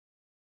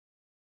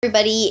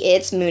Everybody,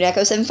 it's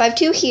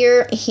MoonEcho752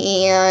 here,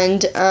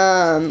 and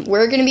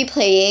we're gonna be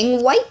playing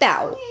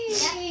Wipeout.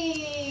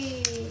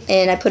 Yay.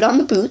 And I put on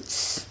the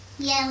boots.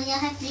 Yeah, we all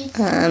have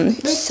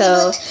boots.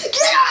 So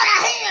Get out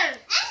of here!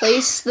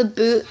 place the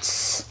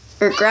boots,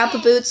 or grab the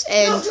boots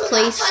and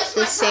place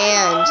the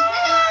sand.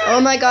 Oh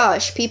my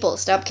gosh, people,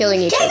 stop killing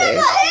each other. King of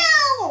the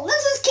hill!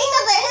 This is King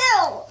of the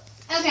hill!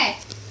 Okay.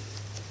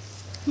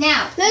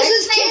 Now, this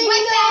is King of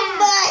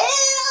the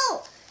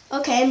hill!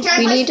 Okay,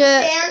 we need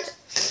to...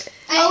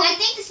 I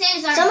think the sand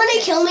is already Somebody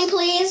placed. kill me,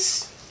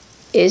 please.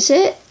 Is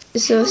it?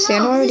 Is the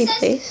sand already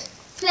placed?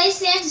 Place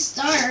sand to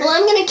start. Well,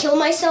 I'm gonna kill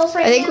myself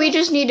right now. I think we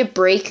just need to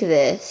break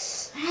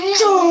this. Let's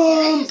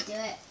just do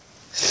it.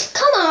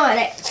 Come on,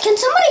 can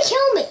somebody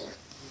kill me?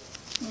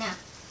 No.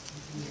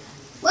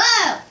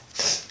 Whoa!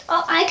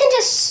 Oh, I can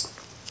just...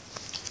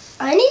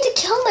 I need to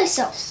kill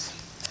myself.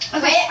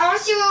 Okay. Wait, I want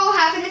to see what will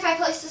happen if I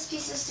place this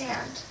piece of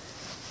sand.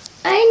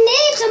 I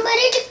need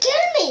somebody to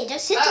kill me.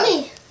 Just hit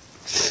me.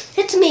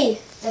 Hit me.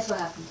 That's what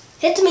happened.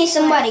 Hit me,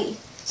 somebody.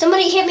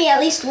 Somebody hit me at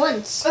least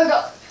once. Oh,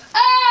 go.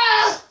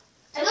 Ah!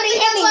 Somebody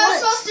That's hit me what I'm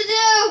once. supposed to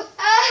do.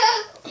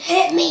 Ah!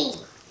 Hit me.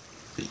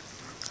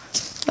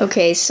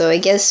 Okay, so I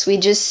guess we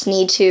just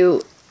need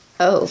to...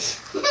 Oh.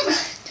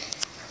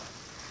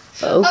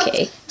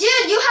 Okay.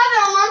 Dude, you have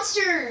it on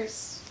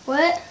monsters.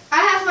 What?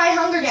 I have my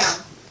hunger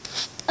down.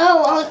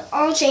 Oh,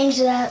 I'll change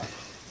that.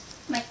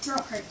 My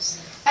throat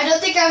hurts. I don't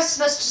think I was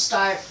supposed to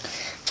start.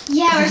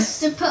 Yeah,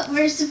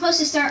 we're supposed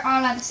to start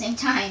all at the same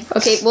time.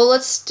 Okay, well,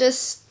 let's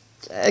just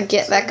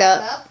get back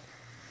up.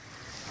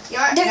 You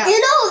know, There, you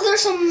know,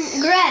 there's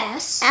some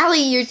grass. Allie,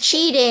 you're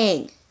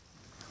cheating.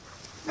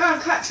 No, I'm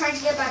trying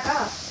to get back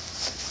up.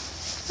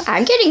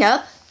 I'm getting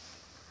up.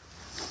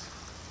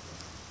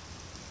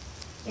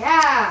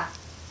 Yeah.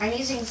 I'm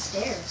using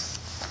stairs.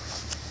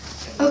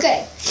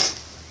 Okay.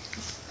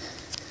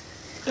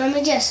 Let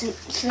me just...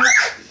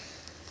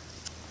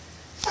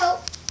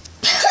 Oh.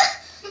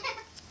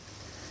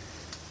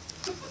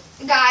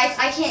 Guys,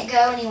 I can't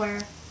go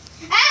anywhere.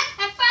 Ah!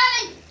 I'm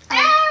falling!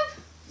 Help!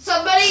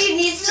 Somebody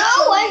needs to No,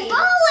 kill I'm me.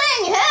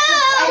 falling! I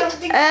Help! don't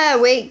think...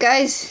 Wait,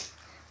 guys.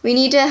 We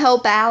need to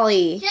help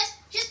Allie.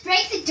 Just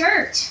break the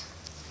dirt.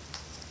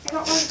 I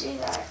don't want to do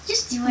that.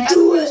 Just do it.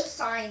 Do Bunch it. of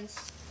signs.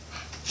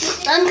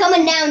 I'm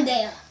coming down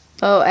there.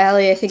 Oh,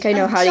 Allie, I think I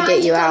know how to trying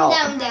get you come out.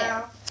 Down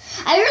there.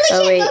 I really Oh,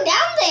 can't wait. go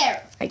down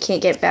there. I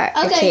can't get back.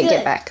 I Okay, can't good.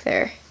 get back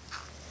there.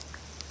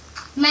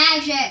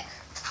 Magic.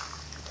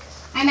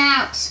 I'm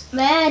out.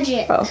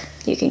 Magic. Oh,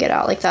 you can get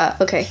out like that.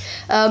 Okay.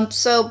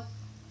 So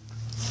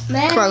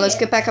Magic. come on, let's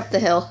get back up the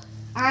hill.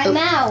 I'm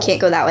out.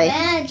 Can't go that way.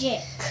 Magic.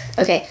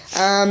 Okay.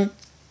 No.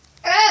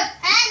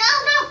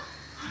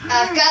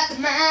 I've got the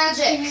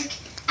magic.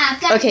 I've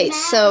got Okay, the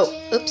so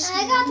magic. oops.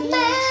 I got the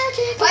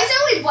magic. Why is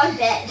there only one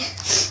bed?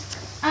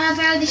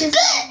 Probably because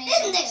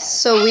Get in there.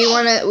 So we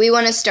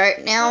wanna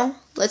start now.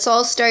 Let's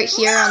all start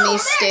here on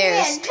these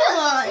stairs. Man, come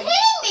on.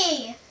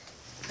 hitting me.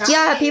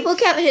 Yeah, people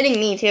kept hitting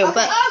me too,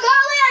 but Oh,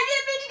 golly, I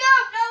didn't mean to go.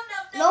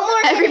 No. No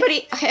more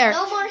everybody here.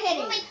 No more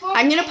hitting.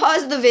 I'm gonna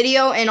pause the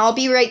video and I'll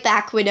be right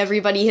back when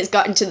everybody has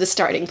gotten to the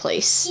starting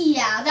place.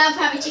 Yeah, that'll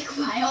probably take a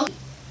while.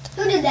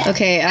 Who did that?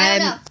 Okay, I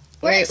don't know.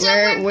 I'm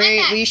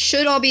back. we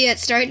should all be at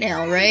start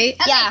now, right?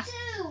 Okay, Yeah.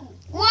 2,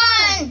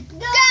 1,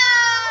 go!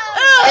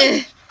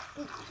 Ugh.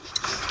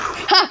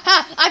 Ha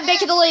ha! I'm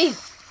making the lead.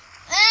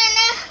 Oh,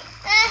 no.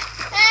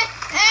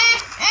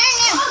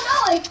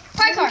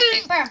 Parkour.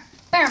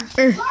 Bam.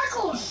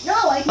 Parkour. No,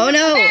 I Oh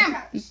no! Bam.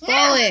 I'm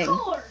falling.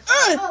 Parkour.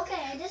 Ugh.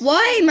 Okay, I just...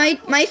 Why?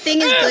 My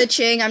thing is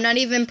glitching. I'm not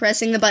even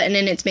pressing the button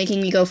and it's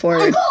making me go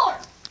forward. Parkour.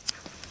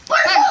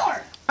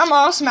 Parkour. I'm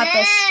awesome at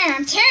this.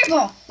 I'm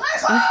terrible.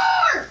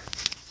 Parkour.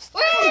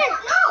 No.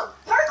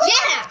 Parkour.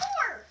 Yeah.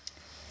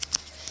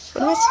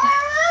 What?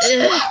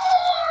 Ugh.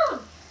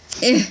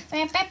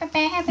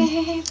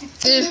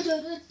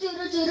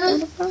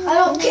 I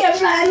don't care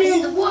if I'm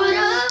in the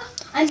water.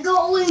 I'm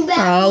going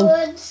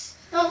backwards.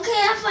 Don't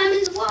care if I'm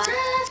in the water.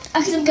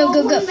 Okay, go.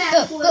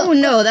 Oh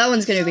no, that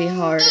one's gonna be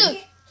hard.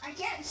 I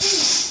can't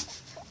see.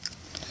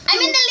 I'm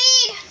in the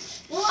lead.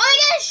 Oh my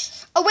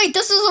gosh. Oh wait,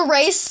 this is a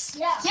race?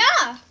 Yeah.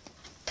 Yeah.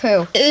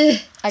 Pooh.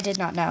 I did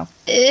not know.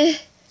 Oh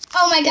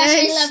my gosh,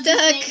 I I'm love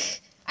this thing. stuck.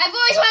 I've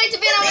always wanted to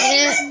be on one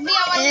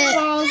of these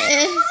balls. On the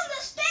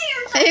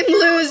stairs.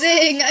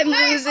 I'm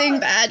losing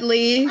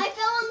badly. I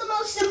fell on the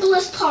most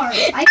simplest part.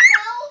 I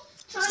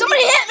fell.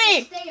 Somebody hit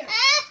me!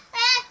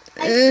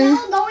 I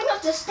fell going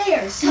up the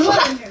stairs. Come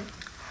on.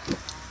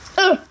 Ugh.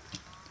 Oh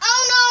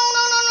no.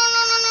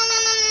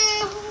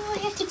 I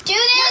have to do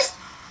this.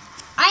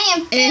 I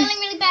am failing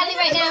really badly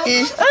right now.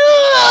 I'm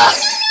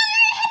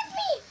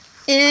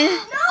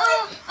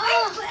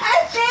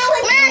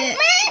failing.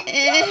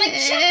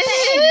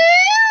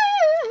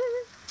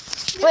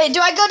 Wait, do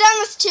I go down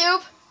this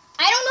tube?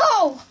 I don't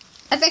know.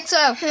 I think so.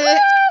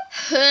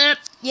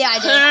 Yeah, I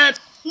did.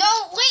 No,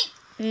 wait.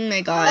 Oh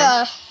my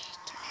god.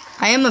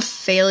 I am a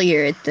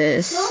failure at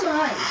this. Oh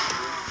my.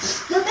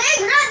 The big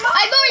red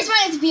I've always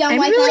wanted to be on I'm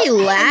Wipeout.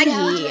 really And now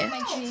laggy. it's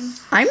my dream.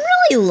 I'm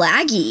really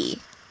laggy.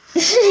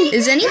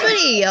 Does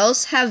anybody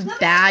else have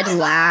bad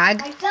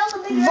lag? I fell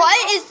the big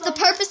What is the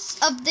purpose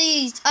of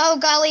these? Oh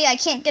golly, I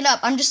can't get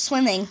up. I'm just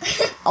swimming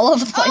all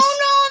over the place. Oh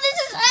no, this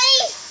is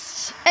ice.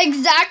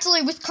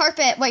 Exactly, with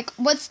carpet. Like,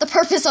 what's the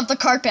purpose of the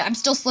carpet? I'm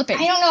still slipping.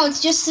 I don't know.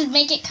 It's just to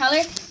make it color.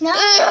 No.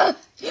 Ugh.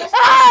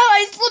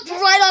 I slipped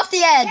right off the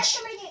You have edge.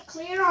 to make it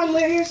clear on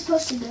where you're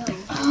supposed to go.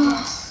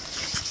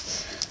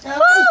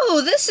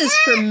 Oh, this is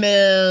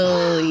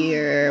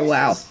familiar.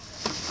 Wow.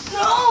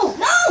 No!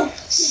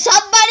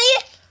 Somebody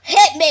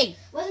hit me.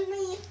 Wasn't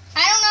me.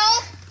 I don't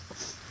know.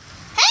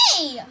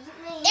 Hey,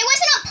 it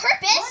wasn't on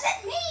purpose.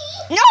 Wasn't me.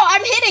 No,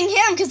 I'm hitting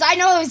him because I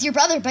know it was your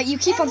brother, but you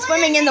keep on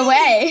swimming in the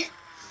way.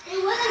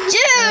 It wasn't me.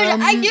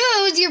 Dude, I knew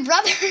it was your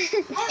brother.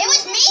 It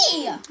was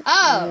me.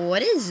 Oh.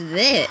 What is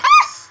this?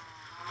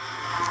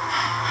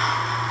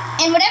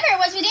 And whatever it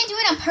was, we didn't do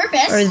it on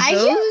purpose. Are I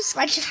hear those a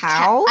bunch of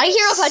cows? I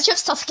hear a bunch of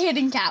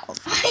suffocating cows.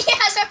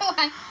 Yeah, so do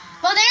I.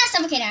 Well, they're not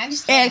suffocating. I'm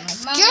just.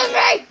 Excuse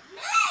me.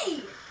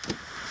 Hey!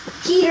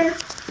 Peter.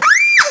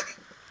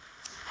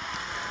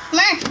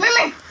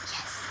 Murmur.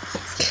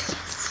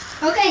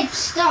 Okay,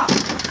 stop.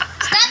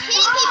 Stop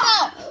hitting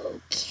people.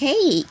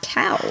 Okay,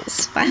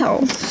 cows.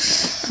 Wow.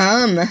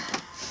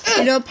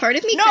 You know, part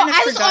of me No, kind of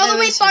I was forgot all the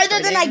way farther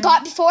than I recording.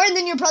 got before, and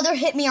then your brother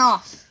hit me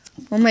off.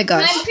 Oh my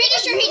gosh. I'm pretty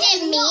sure he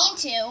didn't mean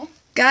to.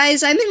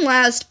 Guys, I'm in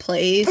last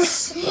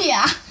place.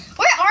 Yeah.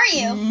 Where are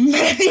you?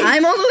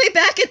 I'm all the way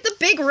back at the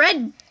big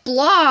red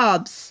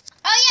blobs.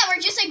 Oh yeah,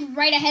 we're just like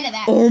right ahead of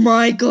that. Oh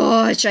my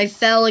gosh, I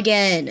fell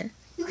again.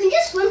 You can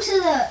just swim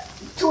to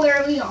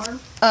where we are.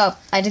 Oh,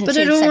 I didn't But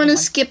see I the don't second want to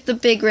one. skip the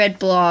big red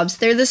blobs.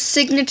 They're the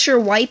signature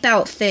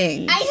wipeout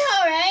thing. I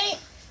know, right?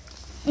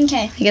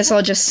 Okay. I guess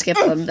I'll just skip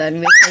them then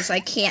because I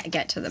can't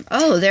get to them.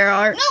 Oh, there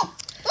are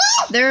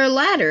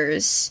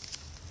ladders.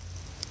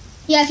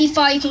 Yeah, if you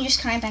fall, you can just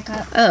climb back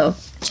up. Oh,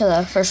 To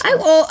the first I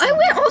one.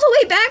 went all the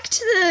way back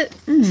to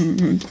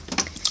the.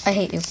 I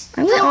hate you.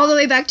 I went all the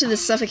way back to the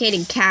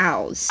suffocating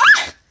cows.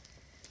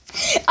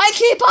 I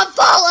keep on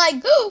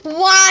falling.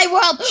 Why,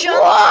 world?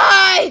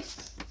 Why?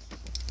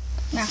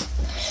 No.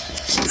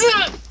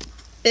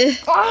 Ugh,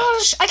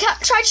 Gosh, I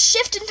tried to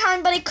shift in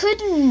time, but I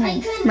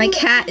couldn't. my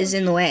cat is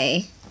in the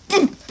way.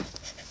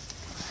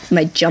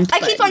 My jump I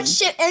button. keep on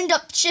end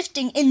up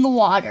shifting in the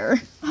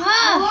water.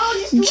 Oh,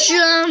 just do it.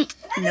 Jump.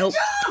 Epic Nope.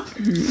 jump.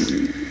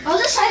 I'll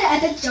just try to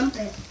epic jump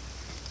it.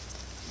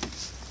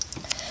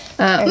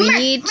 We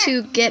need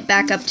to get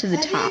back up to the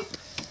top.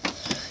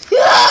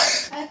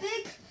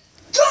 Epic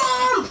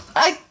jump!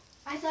 I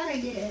thought I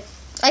did it.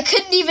 I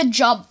couldn't even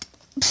jump.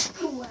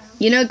 Wow.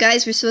 You know,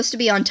 guys, we're supposed to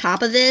be on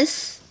top of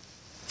this.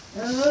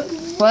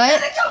 What?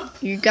 Epic jump!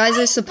 You guys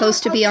are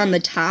supposed to be on the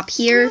top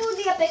here. Do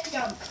the epic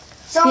jump.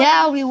 Sorry.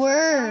 Yeah, we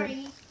were.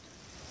 Sorry.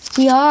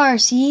 We are.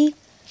 See?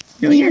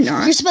 No, you're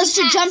not. You're supposed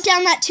to jump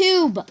down that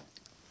tube.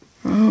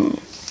 Oh.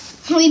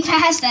 We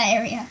passed that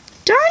area.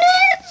 Darn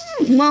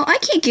it! Well, I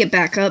can't get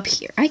back up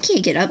here. I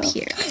can't get up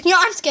here. You know,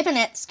 I'm skipping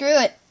it. Screw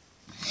it.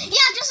 Yeah,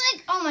 just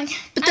like, oh my god.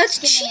 But I'm that's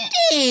skipping it.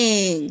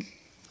 cheating.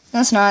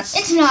 That's not.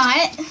 It's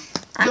not.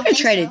 I'm gonna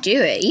try to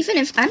do it, even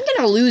if I'm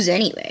gonna lose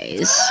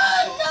anyways.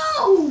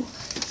 No!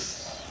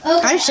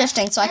 Okay. I'm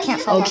shifting, so I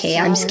can't fall. Okay,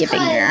 I'm skipping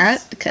that I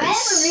have a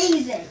because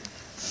reason.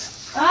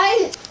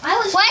 I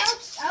was What?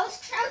 I was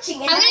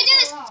crouching. And I'm gonna I do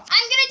this. fell I'm off.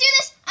 gonna do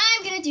this.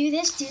 I'm gonna do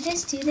this. Do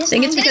this. Do this. I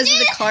think it's I'm gonna because do of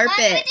the this. carpet.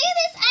 I'm gonna do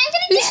this. I'm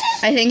gonna do this.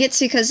 I think it's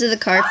because of the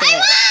carpet.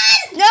 I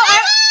won! No, I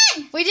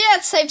won! we did it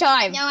at the same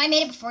time. No, I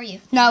made it before you.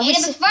 No, I we made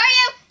it s- before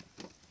you.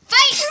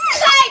 Fight!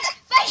 Fight!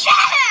 Fight!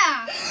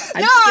 Yeah!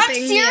 I'm No, I'm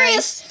skipping the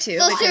serious. ice too,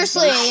 No, because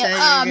seriously. you said you're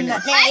I'm gonna-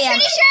 pretty sure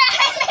I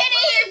made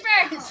it here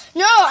first.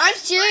 No, I'm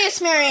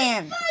serious,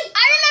 Marianne.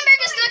 I remember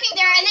just looking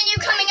there and then you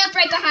coming up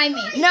right behind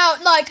me. No,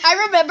 like, I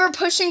remember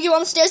pushing you on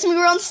the stairs, and we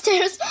were on the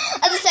stairs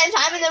at the same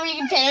time, and then we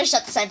finished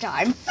at the same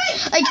time.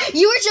 Like,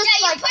 you were just Yeah,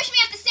 you like, pushed me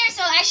up the stairs,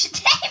 so I should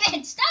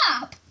David,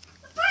 stop.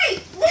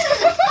 Fight! This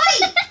is a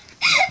fight!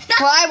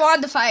 well, I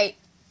wanted to fight.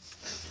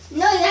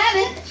 No, you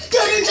haven't.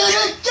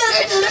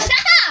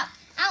 Stop!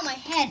 Ow, my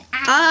head.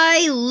 Ow.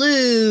 I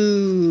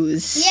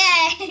lose.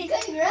 Yay.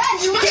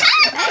 Congratulations.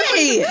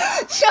 Hey!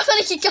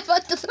 Nobody can come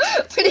out this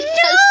pretty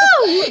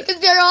because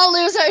they're all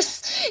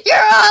losers. You're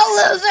all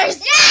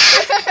losers.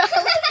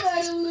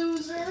 I'm a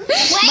loser.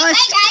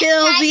 Must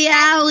kill the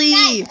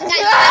alley.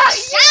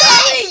 Guys,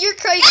 You're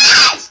crazy.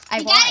 I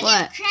we won. gotta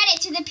What? give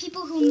credit to the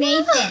people who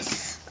made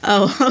this.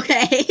 Oh,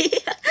 okay.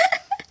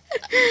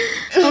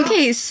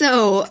 Okay,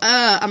 so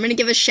I'm gonna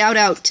give a shout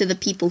out to the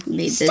people who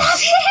made this.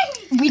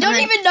 We don't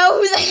Alright. even know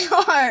who they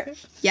are.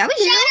 Yeah, we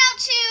do. Shout out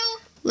to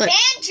Look.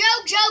 Joe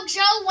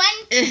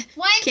Eh,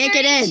 132. can't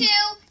get in. Get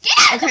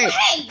out Okay. of the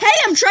way. Hey,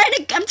 I'm trying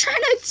to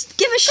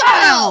give a shout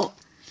out.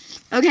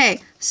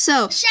 Okay,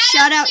 so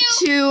shout out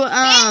to Joe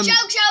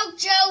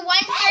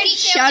 132.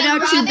 shout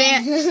and out to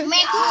Robin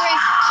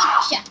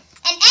McRae.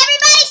 And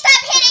everybody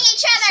stop hitting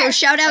each other. So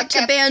shout out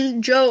to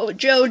band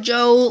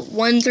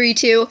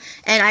Joe132,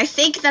 and I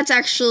think that's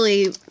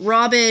actually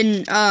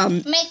Robin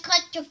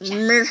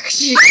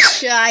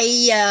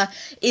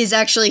is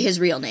actually his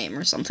real name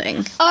or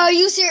something. Are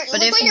you serious? But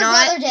Look if what your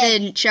not, brother did.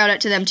 then shout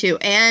out to them too.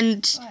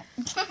 And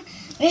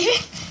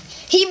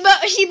he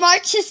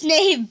marked his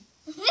name.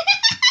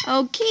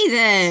 okay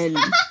then.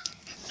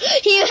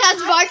 He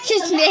has marked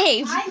his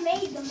name. I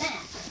made the map.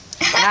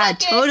 Yeah,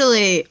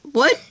 totally.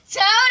 What?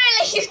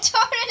 Totally, you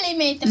totally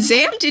made them.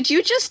 Zam, did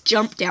you just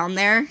jump down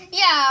there?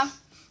 Yeah.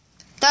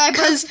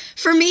 Because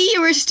for me, you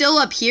were still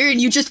up here,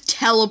 and you just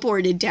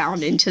teleported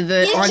down into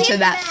onto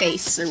that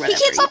face or whatever.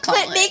 He keeps you on call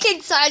it.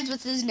 making signs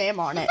with his name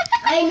on it.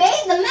 I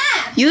made the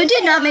map. You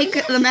did not make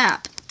the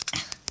map.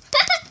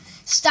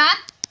 Stop.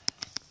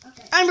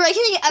 Okay. I'm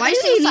breaking every Why do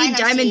single you sign need I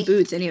diamond see.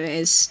 boots,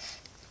 anyways?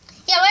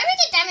 Yeah, why do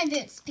we get diamond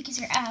boots? Because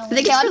you're out. I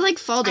think it's for like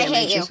fall I hate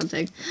damage or you.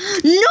 something.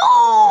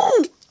 No!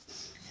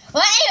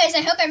 Well, anyways,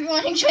 I hope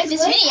everyone enjoyed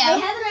this Wait, video.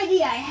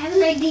 I have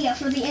an idea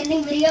for the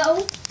ending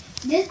video.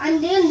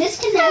 I'm doing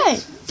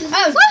disconnect.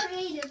 Oh,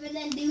 Creative and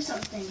then do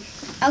something.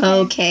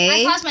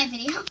 Okay. I paused my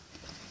video.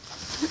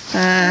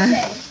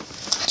 Okay.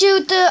 Do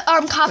the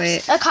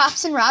Wait.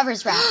 cops and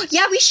robbers rap.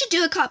 Yeah, we should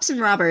do a cops and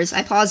robbers.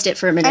 I paused it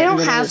for a minute. I don't and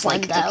then have was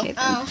one, like, though. okay,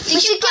 Oh, then.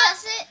 did you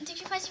pause it? Did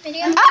you pause your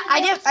video?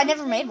 I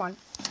never made one.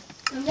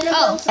 I'm gonna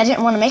Oh, go. I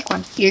didn't want to make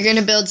one. You're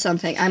gonna build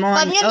something. I'm on.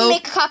 But I'm gonna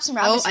make a cops and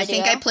robbers I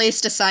think video. I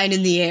placed a sign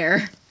in the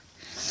air.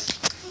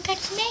 I'm gonna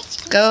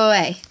make. Go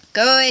away.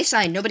 Go away,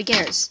 sign. Nobody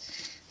cares.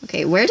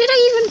 Okay, where did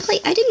I even play?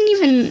 I didn't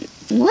even.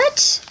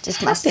 What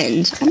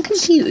happened? I'm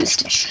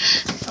confused.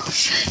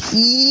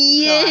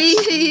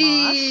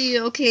 Yay!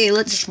 Okay,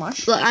 let's.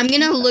 Smush. Look, I'm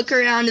gonna look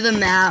around the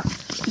map.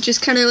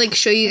 Just kind of like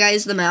show you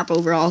guys the map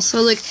overall.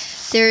 So look,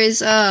 there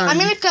is I'm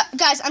gonna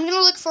guys. I'm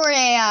gonna look for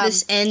a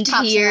this end cops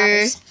and here.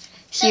 robbers.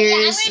 So, yeah, I'm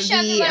Here's gonna show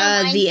you what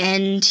I'm the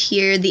end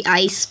here, the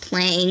ice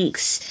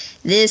planks.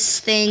 This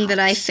thing that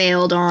I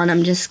failed on,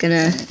 I'm just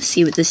gonna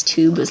see what this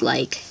tube was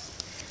like.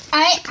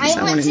 I I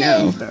want want to to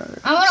know.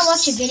 I want to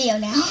watch a video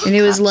now. And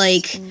it was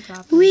like,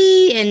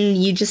 wee, and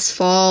you just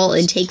fall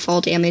and take fall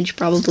damage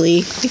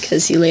probably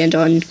because you land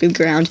on good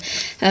ground.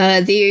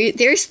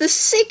 There's the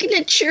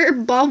signature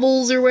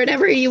bubbles or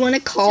whatever you want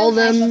to call So,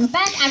 guys, them. welcome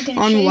back. I'm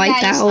gonna on show you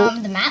guys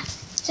Wipeout. the map.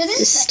 So this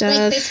This is stuff.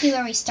 like basically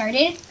where we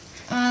started.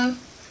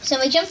 So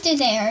we jumped through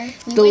there.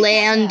 We The went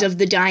land down of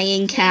the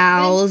dying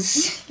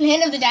cows. there.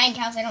 Land of the dying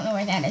cows. I don't know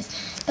where that is,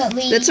 but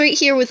we. That's right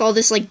here with all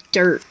this like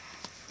dirt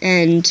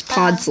and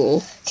podzol.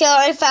 Okay,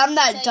 I found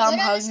that Uh, dumb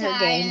go to the Hunger side,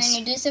 Games. And then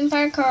you do some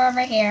parkour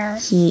over here.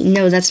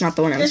 No, that's not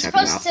the one I You're was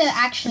talking supposed about. to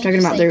actually I'm talking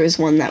just, about there was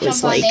one that jump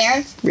was on like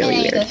there, really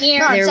and then you weird. go here.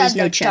 No, There it was said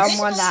no the chest. dumb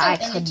one that I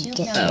And couldn't you-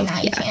 get no, to. now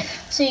Oh, you yeah. can't.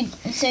 So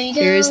you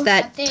go There's up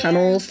that there.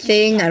 tunnel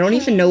thing. I don't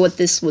even know what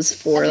this was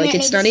for. Like,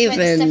 it's not Apparently this is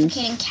where the even.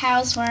 suffocating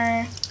cows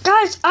were.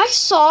 Guys, I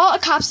saw a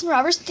Cops and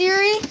Robbers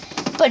theory,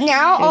 but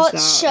now all There's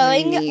it's that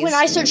showing one, when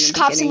I these, search and the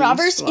Cops and beginning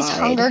Robbers is slide.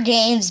 Hunger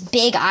Games,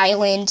 Big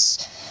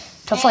Islands,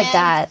 stuff like And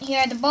that. Here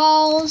are the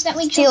balls that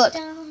we See, jumped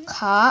look. down. Then we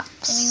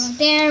Cops went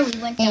there. We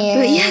went down. and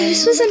But yeah,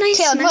 this was a nice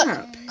Taylor, map.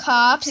 look,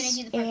 Cops Couldn't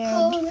do the and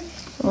parkour. And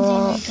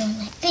then we go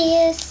like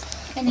this.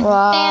 And then we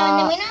Rock. fell. And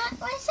then we not.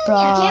 What is that?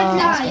 Rock. Yeah,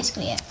 that's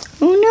basically it.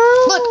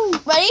 Oh no!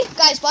 Look, ready?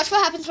 Guys, watch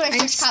what happens when I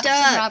I'm search Cops stuck.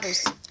 and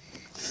Robbers.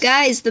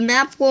 Guys, the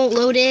map won't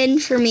load in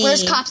for me.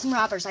 Where's Cops and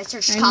Robbers? I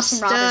searched I'm Cops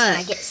and Robbers and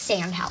I stuck. get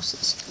sand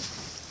houses.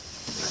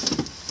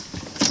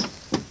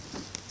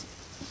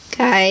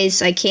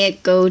 Guys, I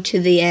can't go to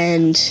the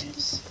end.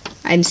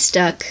 I'm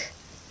stuck.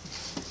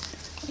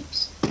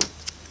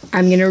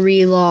 I'm gonna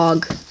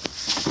relog.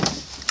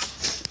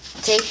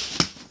 See?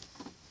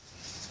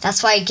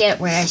 That's why I get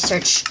when I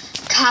search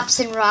Cops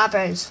and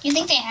Robbers. You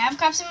think they have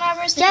cops and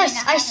robbers? They Yes, might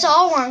not I have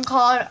saw one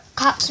called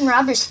Cops and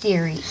Robbers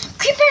Theory. it.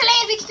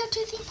 Creeperland. We can go to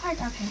the theme park.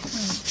 Okay.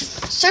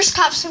 Search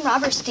Cops and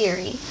Robbers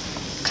Theory.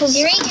 Because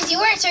Theory? Because you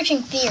weren't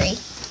searching theory.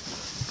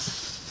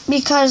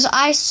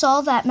 I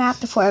saw that map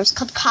before. It was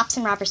called Cops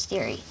and Robbers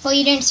Theory. Well,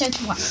 you didn't search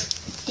what?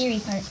 Theory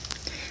part.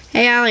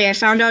 Hey, Allie, I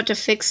found out to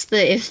fix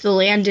if the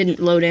land didn't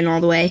load in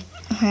all the way.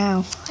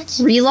 Wow.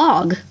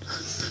 Relog.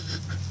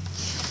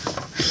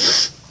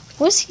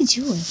 What is he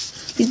doing?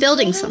 He's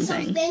building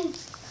something.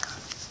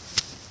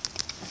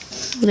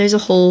 There's a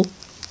hole.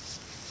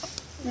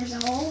 There's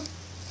a hole.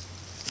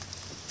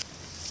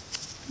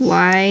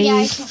 Why? Yeah,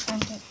 I can't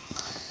find it.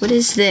 What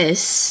is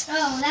this?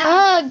 Oh,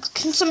 that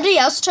Can somebody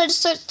else try to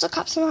search the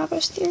Cops and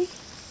Robbers Theory?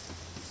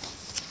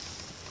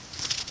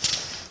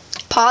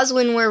 Pause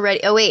when we're ready.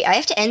 Oh, wait, I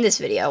have to end this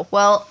video.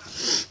 Well,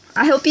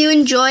 I hope you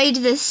enjoyed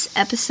this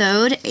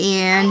episode,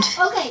 and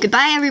okay.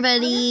 goodbye,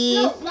 everybody.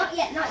 No, not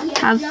yet, not yet.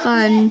 Have not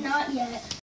fun. Yet, not yet.